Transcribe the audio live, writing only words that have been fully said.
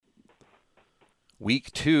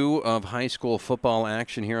Week 2 of high school football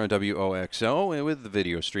action here on WOXO and with the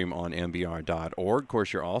video stream on mbr.org. Of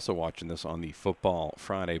course, you're also watching this on the Football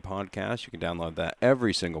Friday podcast. You can download that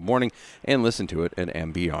every single morning and listen to it at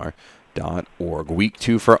mbr.org. Week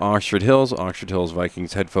 2 for Oxford Hills. Oxford Hills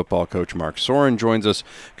Vikings head football coach Mark Soehren joins us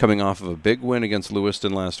coming off of a big win against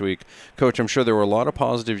Lewiston last week. Coach, I'm sure there were a lot of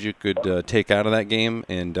positives you could take out of that game,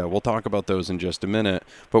 and we'll talk about those in just a minute.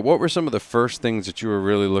 But what were some of the first things that you were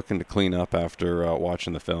really looking to clean up after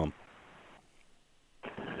watching the film?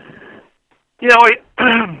 I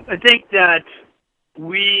think that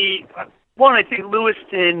I think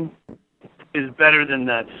Lewiston is better than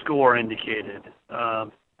that score indicated.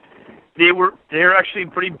 They're actually a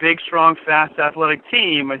pretty big, strong, fast, athletic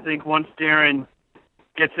team. I think once Darren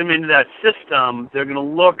gets them into that system, they're going to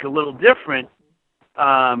look a little different.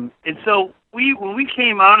 And so when we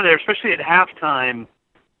came out of there, especially at halftime,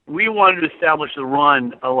 we wanted to establish the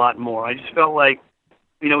run a lot more. I just felt like,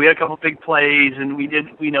 we had a couple big plays, and we did,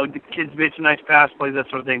 the kids made some nice pass plays, that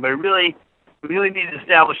sort of thing. But we really needed to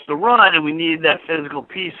establish the run, and we needed that physical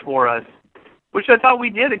piece for us, which I thought we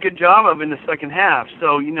did a good job of in the second half.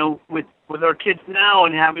 So, with our kids now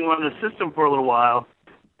and having run the system for a little while,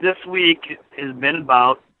 this week has been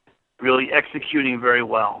about really executing very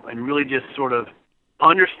well and really just sort of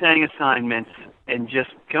understanding assignments and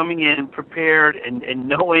just coming in prepared and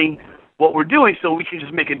knowing what we're doing so we can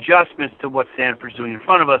just make adjustments to what Sanford's doing in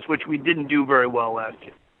front of us, which we didn't do very well last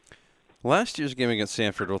year. Last year's game against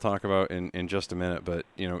Sanford we'll talk about in just a minute, but,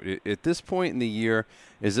 at this point in the year,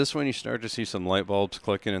 is this when you start to see some light bulbs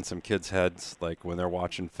clicking in some kids' heads, like when they're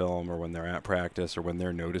watching film or when they're at practice or when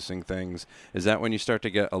they're noticing things? Is that when you start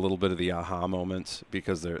to get a little bit of the aha moments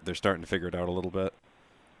because they're starting to figure it out a little bit?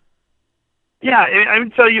 Yeah, I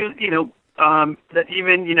would tell you, that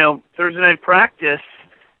even, Thursday night practice,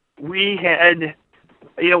 we had,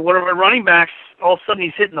 one of our running backs, all of a sudden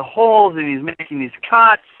he's hitting the holes and he's making these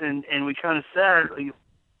cuts, and we kind of said,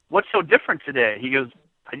 what's so different today? He goes,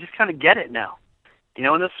 I just kind of get it now.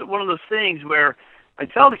 And this is one of those things where I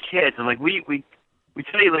tell the kids, I'm like, we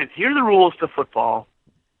tell you, here are the rules to football,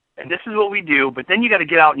 and this is what we do, but then you got to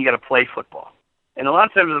get out and you got to play football. And a lot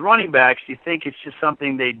of times with running backs, you think it's just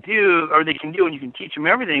something they do or they can do and you can teach them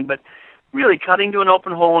everything, but really cutting to an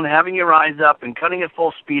open hole and having your eyes up and cutting at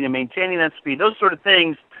full speed and maintaining that speed, those sort of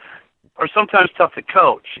things are sometimes tough to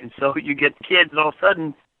coach. And so you get kids, and all of a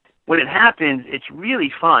sudden, when it happens, it's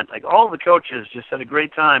really fun. Like, all the coaches just had a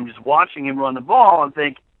great time just watching him run the ball and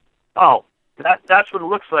think, oh, that's what it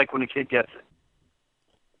looks like when a kid gets it.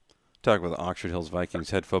 Talk with Oxford Hills Vikings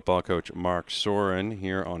head football coach Mark Soehren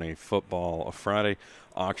here on a Football Friday.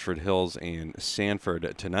 Oxford Hills and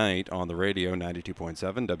Sanford tonight on the radio,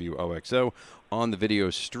 92.7 WOXO, on the video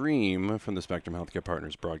stream from the Spectrum Healthcare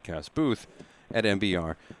Partners broadcast booth at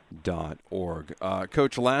mbr.org.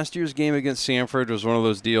 Coach, last year's game against Sanford was one of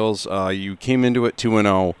those deals. You came into it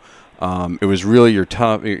 2-0. It was really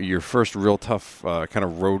your first real tough kind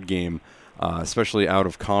of road game. Especially out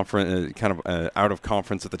of conference, out of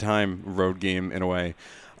conference at the time, road game in a way.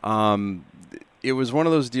 It was one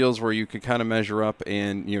of those deals where you could kind of measure up,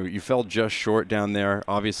 and you fell just short down there.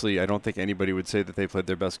 Obviously, I don't think anybody would say that they played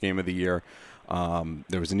their best game of the year.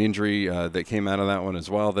 There was an injury that came out of that one as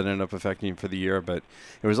well that ended up affecting him for the year. But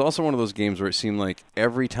it was also one of those games where it seemed like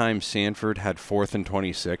every time Sanford had 4th and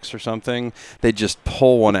 26 or something, they'd just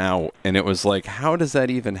pull one out. And it was like, how does that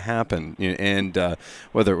even happen? And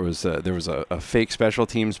whether it was there was a fake special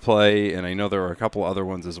teams play, and I know there were a couple other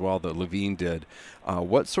ones as well that Levine did.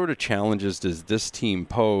 What sort of challenges does this team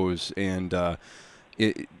pose? And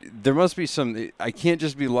there must be some. I can't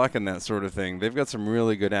just be luck in that sort of thing. They've got some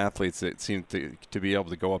really good athletes that seem to be able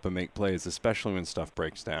to go up and make plays, especially when stuff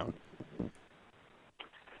breaks down.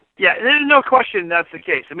 Yeah, there's no question that's the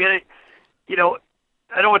case. I mean, I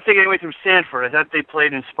don't want to take it away from Sanford. I thought they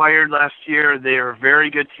played inspired last year. They were a very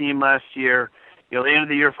good team last year. They ended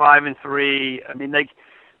the year 5-3. I mean, they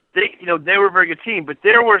were a very good team. But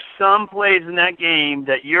there were some plays in that game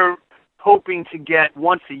that you're hoping to get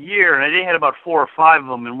once a year, and they had about 4 or 5 of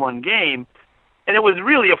them in one game, and it was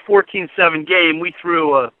really a 14-7 game. We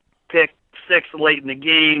threw a pick 6 late in the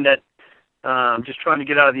game that just trying to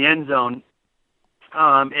get out of the end zone,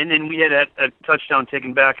 and then we had a touchdown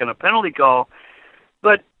taken back on a penalty call.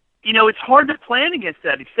 But it's hard to plan against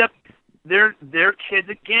that, except they're kids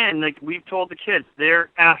again. Like we've told the kids,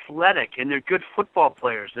 they're athletic and they're good football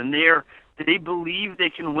players, and they believe they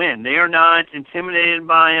can win. They are not intimidated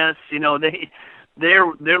by us.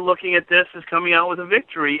 They're looking at this as coming out with a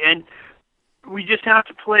victory, and we just have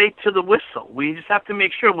to play to the whistle. We just have to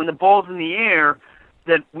make sure when the ball's in the air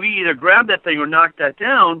that we either grab that thing or knock that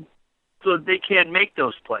down, so that they can't make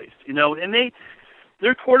those plays. And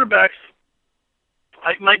their quarterbacks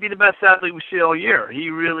might be the best athlete we see all year. He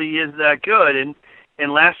really is that good. And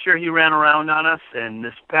last year he ran around on us, and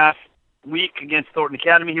this past week against Thornton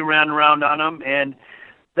Academy he ran around on them. And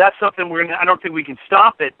that's something I don't think we can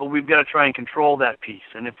stop it, but we've got to try and control that piece.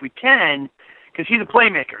 And if we can, because he's a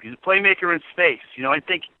playmaker. He's a playmaker in space. I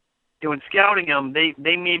think when scouting him, they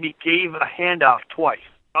maybe gave a handoff twice.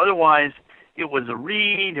 Otherwise, it was a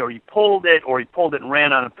read, or he pulled it and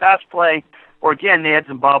ran on a pass play, or again, they had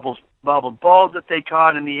some bobbled balls that they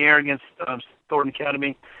caught in the air against Thornton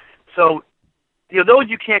Academy. So, those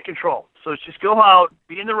you can't control. So it's just go out,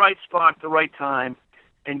 be in the right spot at the right time,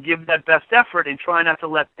 and give that best effort, and try not to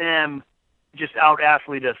let them just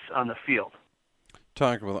out-athlete us on the field.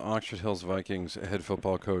 Talking with Oxford Hills Vikings head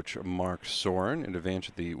football coach Mark Soehren in advance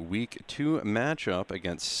of the Week 2 matchup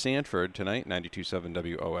against Sanford tonight, 92.7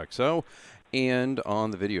 WOXO, and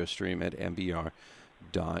on the video stream at mbr.org.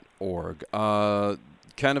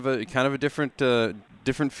 Kind of a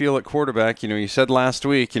different feel at quarterback. You said last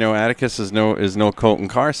week, Atticus is no Colton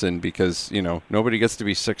Carson because nobody gets to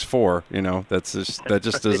be 6'4". That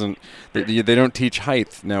just doesn't. They don't teach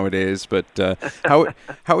height nowadays. But how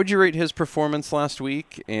would you rate his performance last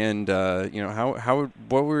week? And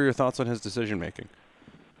what were your thoughts on his decision making?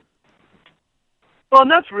 Well,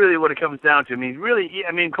 and that's really what it comes down to.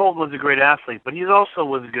 Colton was a great athlete, but he also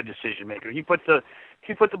was a good decision maker. He put the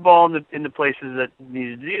ball in the places that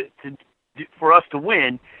needed to for us to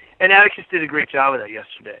win, and Atticus did a great job of that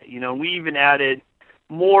yesterday. We even added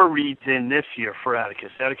more reads in this year for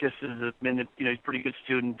Atticus. Atticus he's a pretty good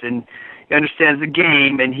student, and he understands the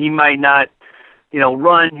game, and he might not,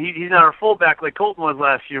 run. He's not our fullback like Colton was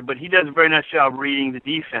last year, but he does a very nice job reading the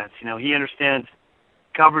defense. He understands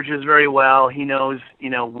coverages very well. He knows,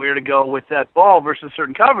 where to go with that ball versus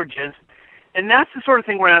certain coverages, and that's the sort of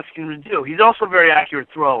thing we're asking him to do. He's also a very accurate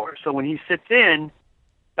thrower, so when he sits in,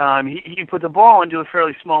 he can put the ball into a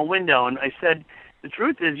fairly small window. And I said, the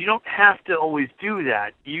truth is, you don't have to always do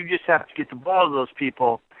that. You just have to get the ball to those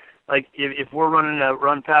people. Like, if we're running a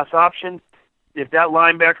run-pass option, if that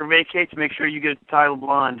linebacker vacates, make sure you get Tyler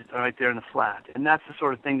Blond right there in the flat. And that's the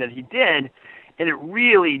sort of thing that he did, and it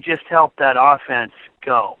really just helped that offense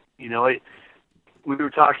go. We were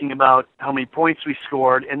talking about how many points we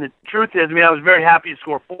scored, and the truth is, I was very happy to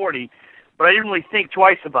score 40, but I didn't really think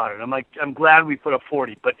twice about it. I'm glad we put up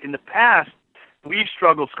 40. But in the past, we've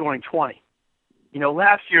struggled scoring 20.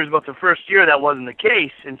 Last year was about the first year that wasn't the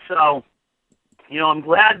case, and so, I'm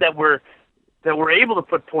glad that we're able to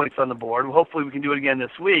put points on the board. Hopefully, we can do it again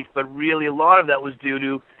this week. But really, a lot of that was due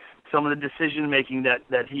to some of the decision making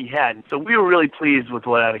that he had. And so we were really pleased with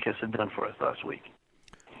what Atticus had done for us last week.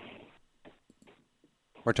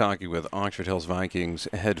 We're talking with Oxford Hills Vikings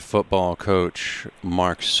head football coach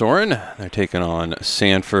Mark Soehren. They're taking on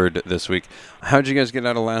Sanford this week. How'd you guys get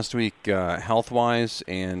out of last week health-wise,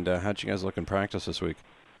 and how'd you guys look in practice this week?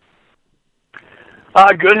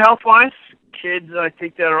 Good health-wise. Kids, I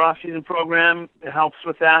think that our off-season program helps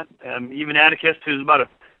with that. Even Atticus, who's about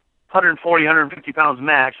 140, 150 pounds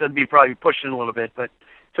max, that'd be probably pushing a little bit, but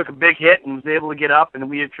took a big hit and was able to get up,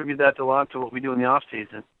 and we attribute that a lot to what we do in the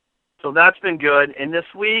off-season. So that's been good. And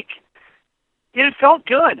this week, it felt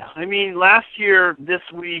good. Last year, this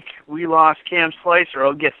week, we lost Cam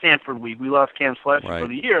Slicer. Sanford week. We lost Cam Slicer for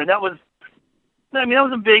the year. And that was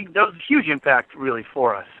a huge impact, really,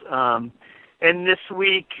 for us. And this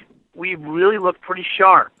week, we've really looked pretty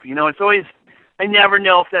sharp. It's always, I never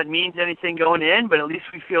know if that means anything going in, but at least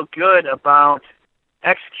we feel good about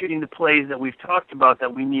executing the plays that we've talked about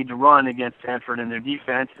that we need to run against Sanford and their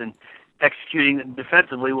defense, and executing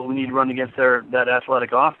defensively what we need to run against that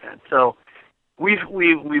athletic offense. So we've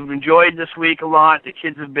enjoyed this week a lot. The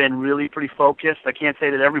kids have been really pretty focused. I can't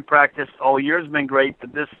say that every practice all year has been great,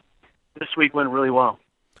 but this week went really well.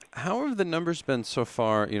 How have the numbers been so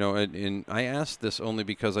far? And I asked this only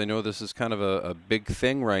because I know this is kind of a big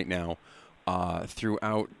thing right now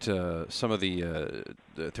throughout some of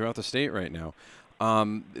throughout the state right now.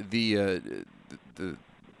 The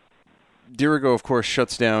Dirigo, of course,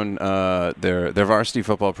 shuts down their varsity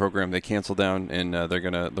football program. They cancel down, and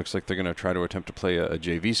looks like they're gonna try to attempt to play a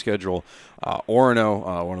JV schedule.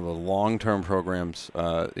 Orono, one of the long-term programs,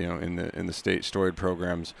 in the state, storied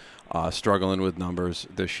programs, struggling with numbers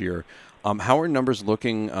this year. How are numbers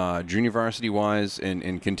looking junior varsity wise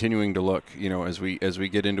and continuing to look, as we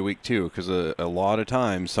get into week 2? Because a lot of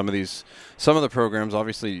times some of the programs,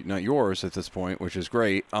 obviously not yours at this point, which is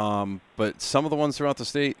great, but some of the ones throughout the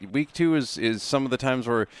state, week 2 is some of the times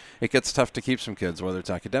where it gets tough to keep some kids, whether it's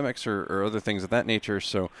academics or other things of that nature.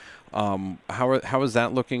 So how is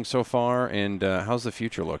that looking so far, and how's the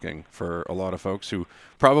future looking for a lot of folks who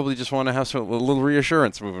probably just want to have a little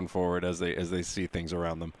reassurance moving forward as they see things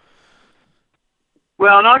around them?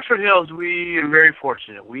 Well, in Oxford Hills, we are very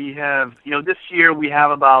fortunate. We have, this year we have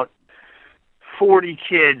about 40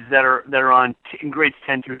 kids that are on in grades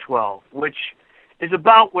 10 through 12, which is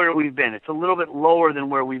about where we've been. It's a little bit lower than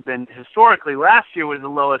where we've been historically. Last year was the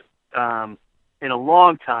lowest in a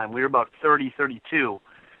long time. We were about 30, 32.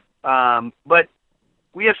 But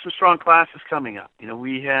we have some strong classes coming up.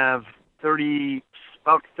 We have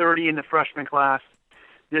about 30 in the freshman class.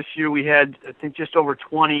 This year we had, I think, just over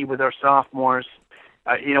 20 with our sophomores.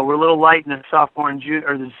 We're a little light in the sophomore and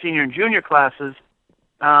the senior and junior classes,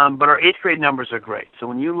 but our 8th grade numbers are great. So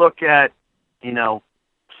when you look at,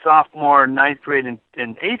 sophomore, 9th grade, and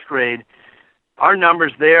 8th grade, our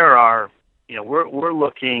numbers there are, we're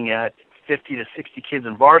looking at 50 to 60 kids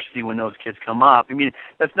in varsity when those kids come up. I mean,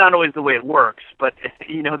 that's not always the way it works, but,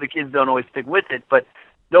 the kids don't always stick with it. But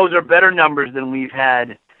those are better numbers than we've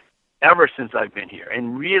had ever since I've been here.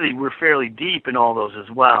 And really, we're fairly deep in all those as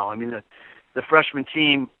well. I mean, the freshman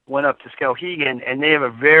team went up to Skowhegan, and they have a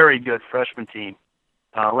very good freshman team.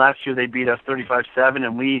 Last year they beat us 35-7,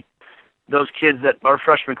 and those kids that our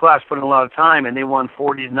freshman class put in a lot of time, and they won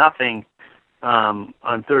 40-0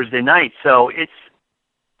 on Thursday night. So it's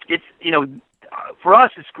for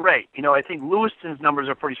us it's great. I think Lewiston's numbers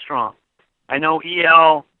are pretty strong. I know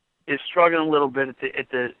EL is struggling a little bit at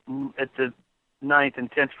the 9th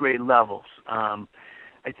and 10th grade levels.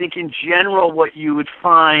 I think in general what you would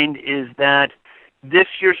find is that this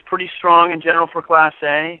year's pretty strong in general for Class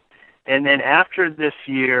A, and then after this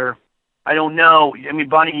year, I don't know. I mean,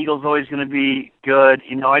 Bonnie Eagle's always going to be good.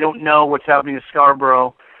 I don't know what's happening to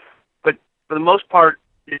Scarborough, but for the most part,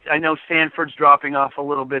 I know Sanford's dropping off a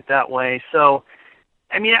little bit that way. So,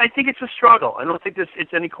 I mean, I think it's a struggle. I don't think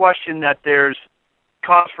it's any question that there's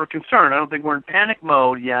cause for concern. I don't think we're in panic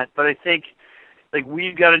mode yet, but I think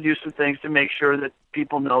we've got to do some things to make sure that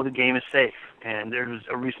people know the game is safe. And there was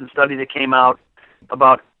a recent study that came out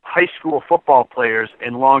about high school football players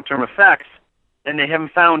and long-term effects, and they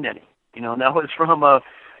haven't found any. That was from a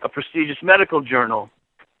prestigious medical journal.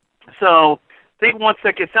 So I think once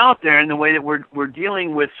that gets out there, and the way that we're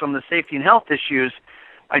dealing with some of the safety and health issues,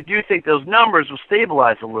 I do think those numbers will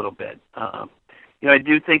stabilize a little bit. I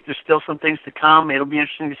do think there's still some things to come. It'll be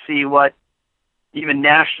interesting to see what even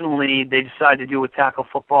nationally they decide to do with tackle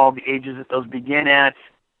football, the ages that those begin at,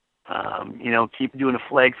 keep doing the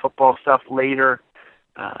flag football stuff later.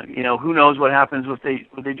 Who knows what happens if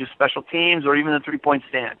they do special teams or even the three-point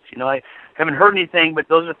stance. I haven't heard anything, but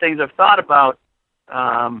those are things I've thought about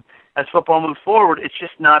as football moves forward. It's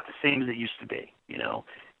just not the same as it used to be,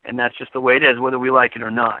 and that's just the way it is, whether we like it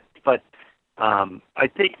or not. But I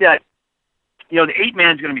think that the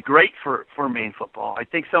 8-man is going to be great for Maine football. I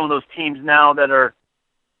think some of those teams now that are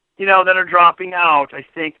dropping out, I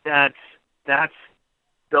think that's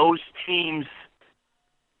those teams.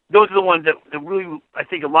 Those are the ones that really, I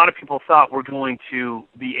think a lot of people thought were going to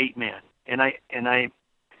be 8-man. And I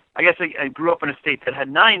guess I grew up in a state that had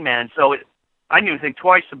 9-man, so I didn't even think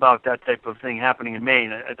twice about that type of thing happening in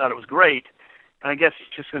Maine. I thought it was great. And I guess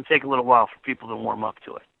it's just going to take a little while for people to warm up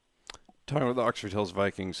to it. Talking with the Oxford Hills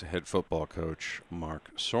Vikings head football coach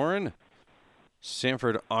Mark Soehren.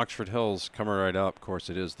 Sanford, Oxford Hills coming right up. Of course,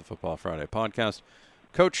 it is the Football Friday podcast.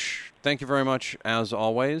 Coach, thank you very much as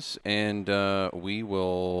always, and we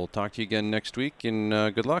will talk to you again next week, and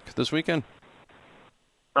good luck this weekend.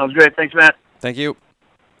 Sounds great. Thanks, Matt. Thank you.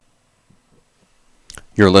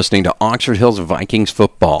 You're listening to Oxford Hills Vikings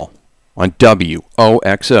football on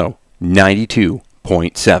WOXO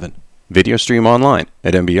 92.7. Video stream online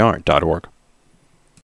at mbr.org.